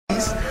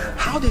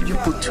how did you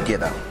put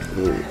together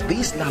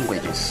these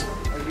languages?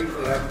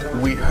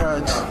 We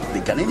heard the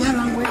Ghanaian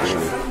language,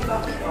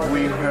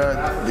 we heard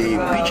the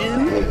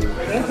pidgin,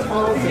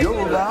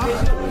 Yoruba,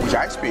 which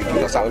I speak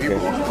because I'm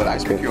Igbo, but I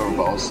speak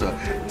Yoruba also,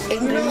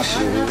 English,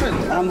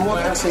 and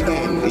what else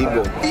again?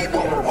 Igbo.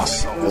 Igbo,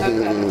 awesome.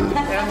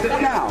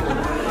 Now,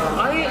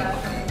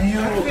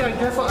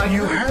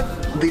 you heard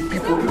the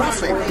people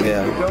laughing.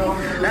 Yeah.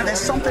 Now there's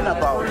something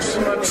about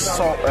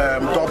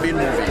dubbing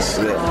movies.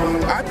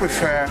 Yeah. I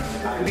prefer,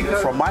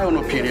 from my own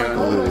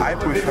opinion, I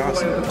prefer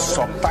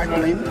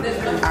subtitling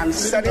and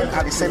selling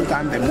at the same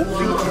time the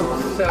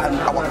movie and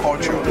our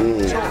culture.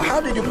 So how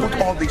did you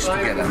put all this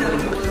together?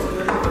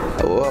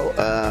 Well,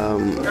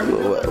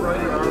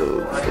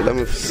 let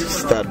me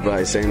start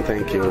by saying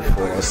thank you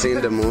for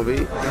seeing the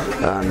movie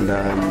and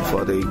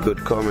for the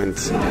good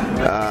comments.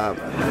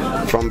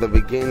 From the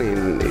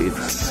beginning,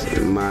 it's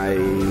my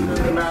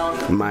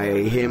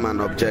aim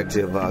and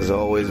objective has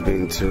always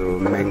been to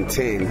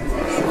maintain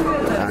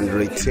and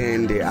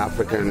retain the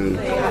African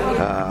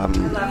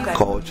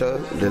culture,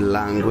 the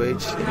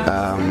language,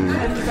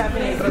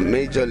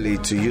 majorly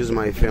to use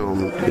my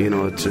film,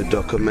 to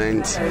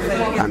document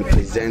and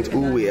present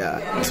who we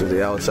are to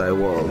the outside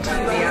world.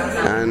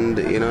 And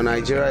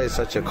Nigeria is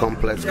such a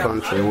complex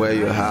country where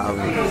you have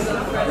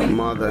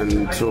more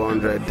than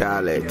 200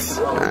 dialects,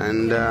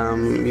 and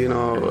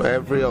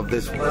every of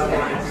this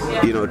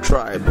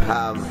tribe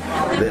have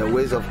their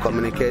ways of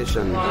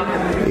communication,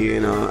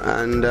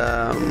 and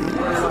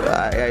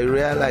I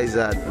realize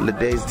that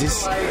there's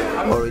this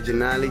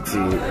originality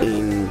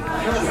in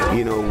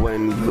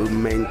when you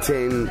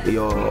maintain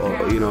your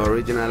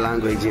original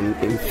language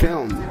in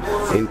film,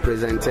 in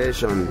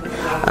presentation,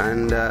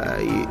 and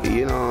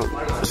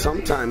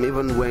sometimes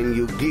even when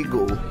you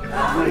giggle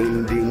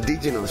in the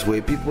indigenous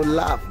way, people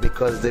laugh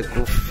because they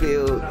could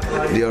feel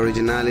the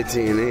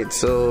originality in it.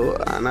 So,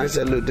 and I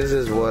said, look, this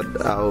is what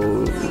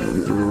I'll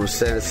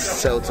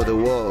sell to the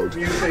world.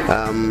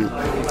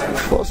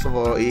 First of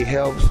all, it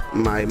helps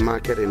my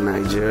market in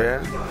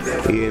Nigeria,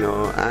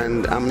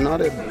 and I'm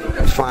not a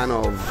fan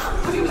of,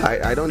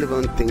 I don't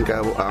even think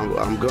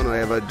I'm going to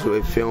ever do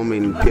a film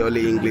in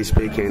purely English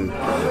speaking,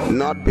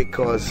 not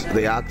because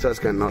the actors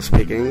cannot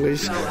speak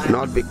English,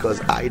 not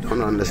because I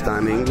don't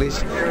understand English,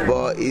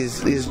 but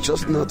it's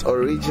just not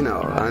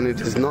original, and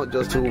it is not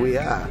just who we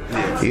are,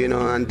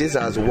 and this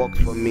has worked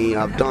for me.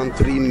 I've done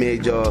 3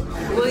 major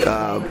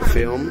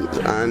films,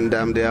 and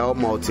they are all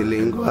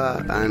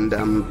multilingual, and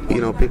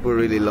people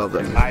really love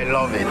them. I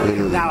love it.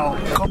 Now,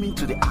 coming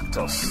to the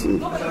actors,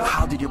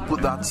 how did you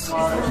put that?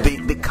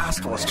 The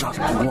cast was just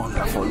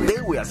wonderful.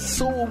 They were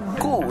so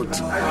good,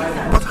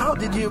 but how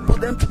did you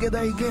put them together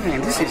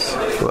again? This is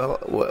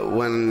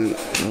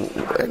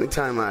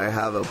anytime I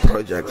have a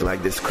project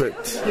like the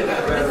script,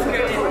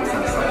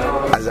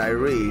 as I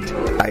read,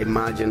 I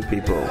imagine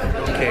people.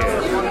 Okay.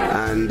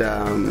 And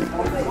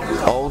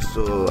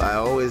also, I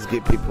always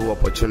give people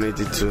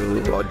opportunity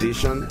to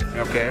audition.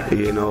 Okay.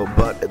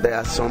 But there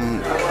are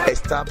some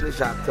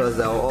established actors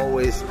that will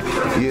always,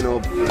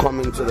 come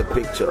into the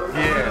picture.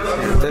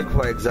 Yes. Take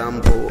for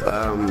example,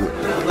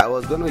 I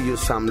was going to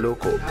use Sam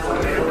Loco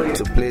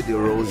to play the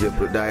roles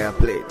that I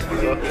played.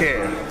 Okay.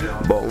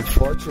 But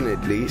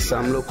unfortunately,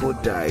 Sam Loco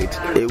died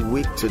a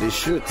week to the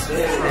shoot.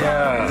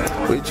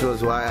 Yeah. Which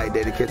was why I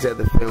dedicated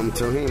the film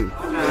to him.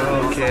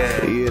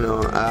 Okay.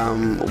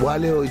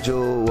 Wale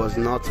Ojo was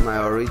not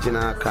my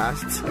original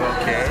cast.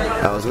 Okay.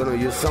 I was going to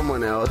use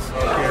someone else,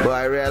 but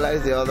I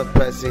realized the other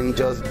person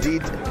just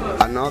did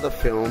another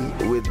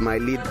film with my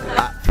lead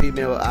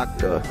female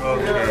actor.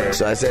 Okay.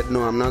 So I said,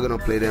 no, I'm not going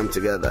to play them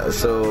together.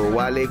 So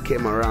Wale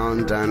came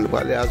around, and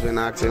Wale has been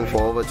acting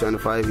for over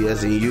 25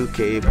 years in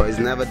UK, but he's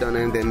never done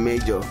anything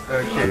major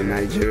in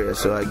Nigeria.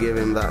 So I gave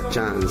him that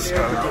chance.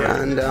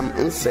 And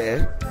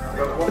Nse,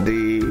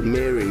 the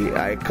Mary,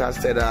 I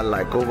casted her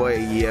like over a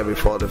year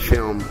before the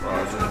film.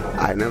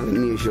 I never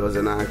knew she was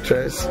an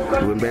actress.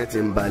 We met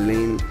in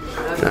Berlin,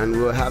 and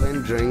we were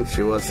having drinks.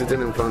 She was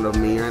sitting in front of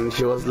me, and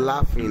she was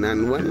laughing.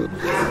 And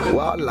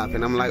while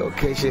laughing, I'm like,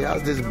 okay, she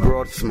has this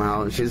broad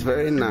smile. She's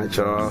very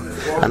natural.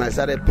 And I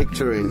started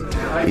picturing,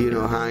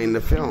 her in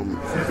the film.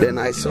 Then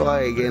I saw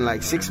her again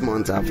like 6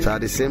 months after,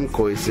 the same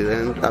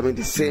coincidence.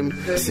 The same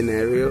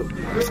scenario.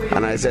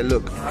 And I said,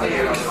 look,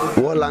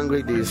 what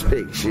language do you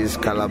speak? She's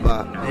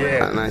Calabar.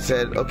 Yeah. And I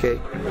said, okay,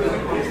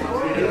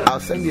 I'll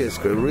send you a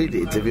script, read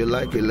it. If you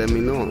like it, let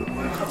me know.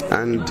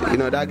 And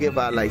that gave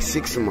her like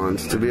 6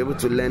 months to be able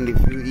to learn the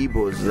few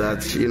Igbos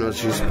that she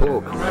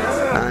spoke.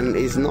 And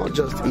it's not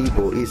just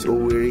Igbo, it's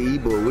Owerri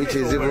Igbo, which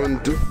is even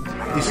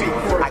you see,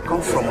 I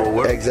come from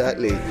Owerri.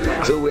 Exactly.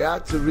 So we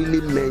have to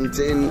really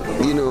maintain,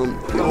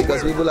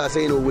 because people are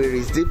saying Owerri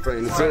is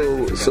different.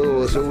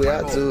 So we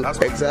have to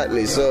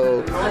exactly.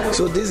 So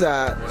these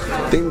are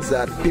things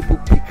that people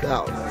pick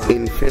out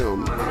in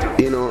film.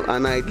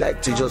 and I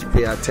like to just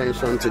pay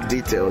attention to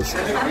details.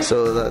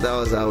 So that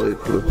was how we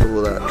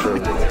pulled that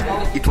through.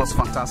 It was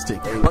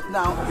fantastic. But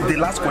now, the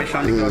last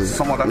question, because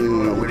some other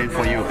people are waiting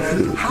for you.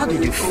 How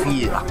did you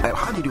feel?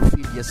 How did you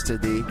feel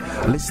yesterday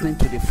listening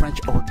to the French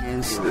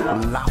audience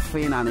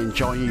laughing and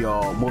enjoying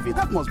your movie?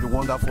 That must be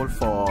wonderful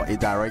for a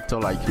director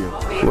like you.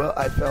 Well,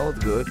 I felt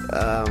good,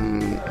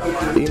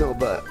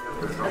 but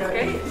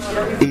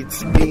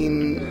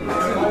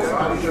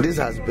this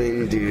has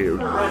been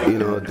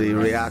the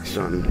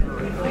reaction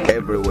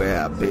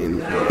everywhere I've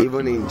been,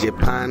 even in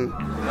Japan,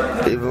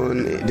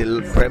 even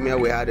the premiere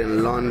we had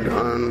in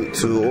London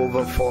to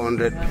over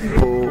 400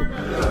 people,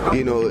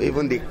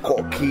 even the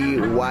cocky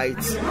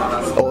white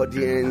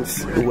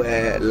audience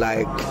were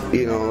like,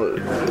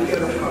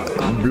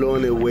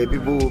 blown away.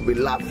 People will be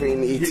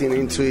laughing, eating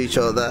into each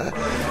other,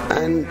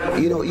 and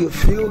you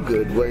feel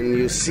good when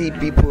you see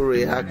people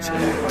react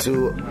to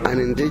an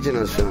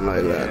indigenous film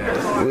like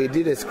that. We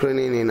did a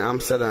screening in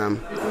Amsterdam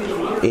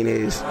in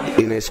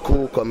a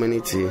school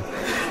community,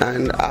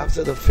 and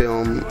after the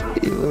film,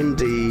 even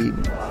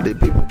the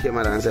people came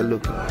out and said,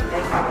 look,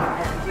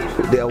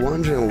 they are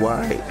wondering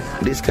why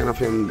this kind of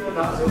film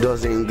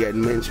doesn't get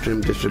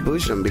mainstream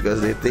distribution, because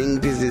they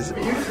think this is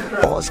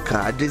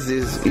Oscar, this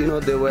is,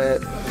 they were,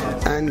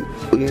 and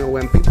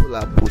when people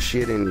are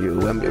bullshitting you,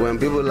 when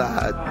people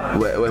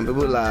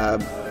are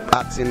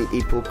acting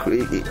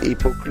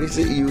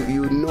hypocrisy,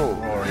 you know.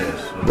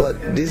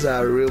 But these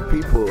are real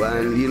people,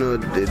 and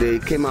they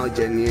came out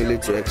genuinely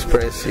to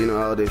express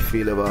how they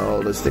feel about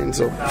all these things.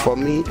 So for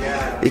me,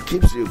 it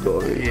keeps you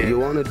going. You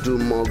want to do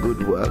more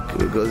good work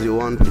because you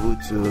want people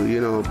to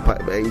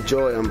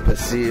enjoy and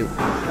perceive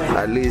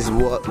at least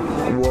what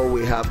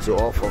we have to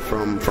offer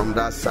from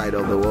that side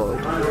of the world.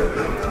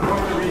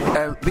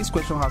 This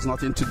question has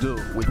nothing to do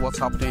with what's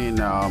happening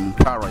in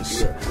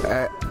Paris.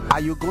 Are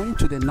you going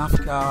to the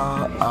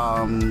NAFCA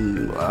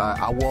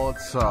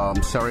awards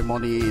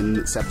ceremony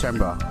in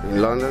September?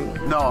 In London?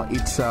 No,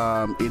 it's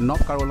in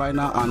North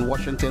Carolina and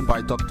Washington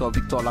by Dr.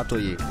 Victor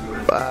Olatoye.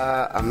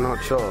 I'm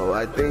not sure.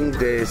 I think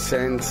they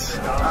sent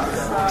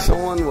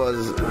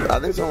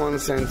someone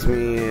sent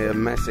me a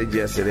message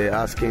yesterday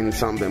asking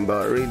something,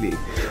 but really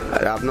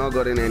I've not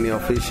gotten any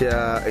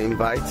official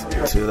invite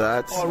to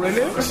that. Oh,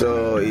 really?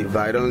 So if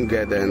I don't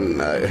get, then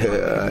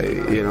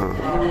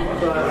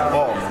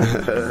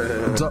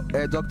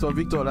Dr.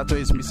 Victor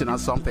Olatoye is missing out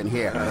something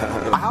here.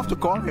 I have to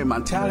call him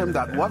and tell him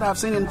that what I've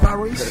seen in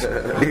Paris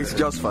is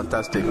just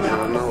fantastic.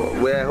 No,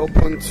 we're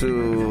open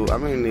to,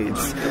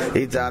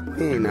 it's our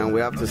thing and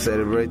we have to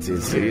celebrate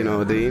it.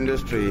 The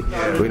industry,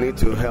 we need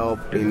to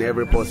help in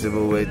every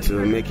possible way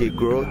to make it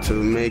grow, to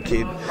make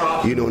it,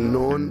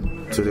 known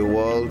to the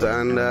world.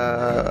 And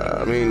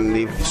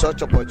if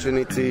such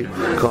opportunity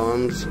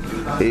comes,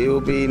 it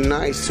will be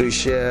nice to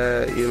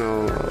share,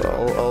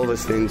 all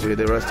these things with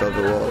the rest of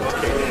the world.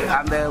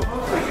 And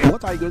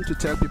what are you going to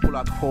tell people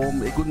at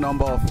home? A good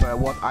number of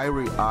what I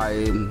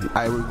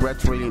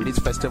regret really in this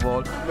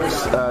festival.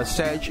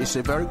 Serge is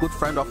a very good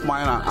friend of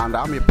mine, and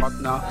I'm a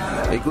partner.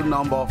 A good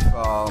number of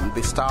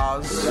the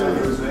stars,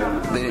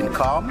 they didn't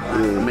come.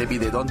 Maybe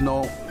they don't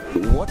know.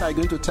 What are you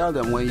going to tell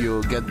them when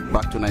you get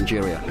back to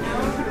Nigeria?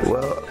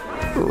 Well,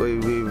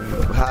 we've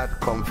had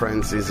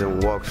conferences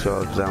and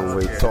workshops, and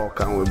we talk,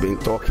 and we've been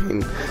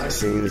talking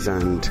since,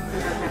 and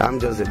I'm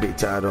just a bit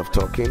tired of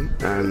talking,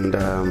 and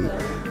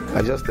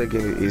I just think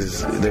it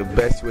is the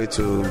best way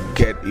to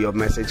get your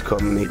message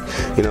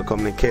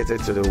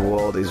communicated to the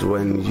world is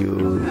when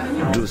you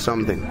do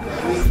something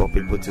for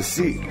people to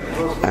see,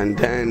 and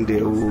then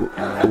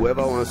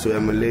whoever wants to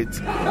emulate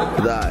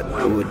that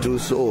will do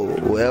so.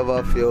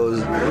 Whoever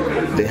feels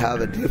they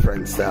have a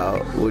different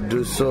style will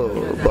do so.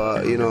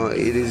 But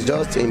it is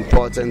just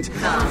important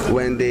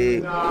when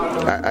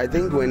I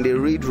think when they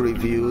read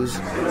reviews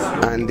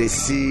and they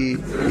see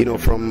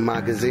from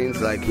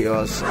magazines like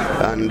yours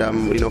and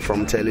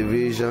from television,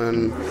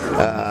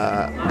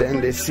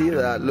 then they see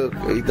that, look,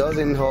 it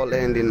doesn't all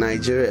end in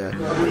Nigeria.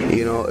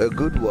 A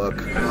good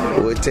work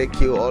will take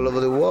you all over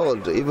the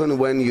world. Even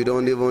when you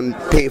don't even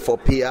pay for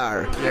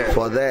PR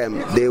for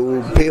them, they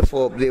will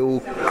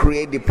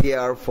create the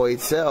PR for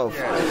itself.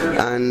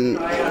 And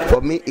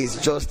for me,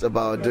 it's just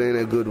about doing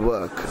a good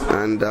work,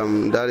 and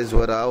that is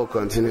what I will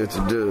continue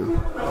to do.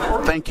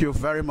 Thank you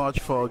very much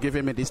for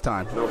giving me this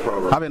time. No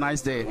problem. Have a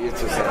nice day. You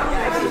too,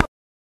 sir.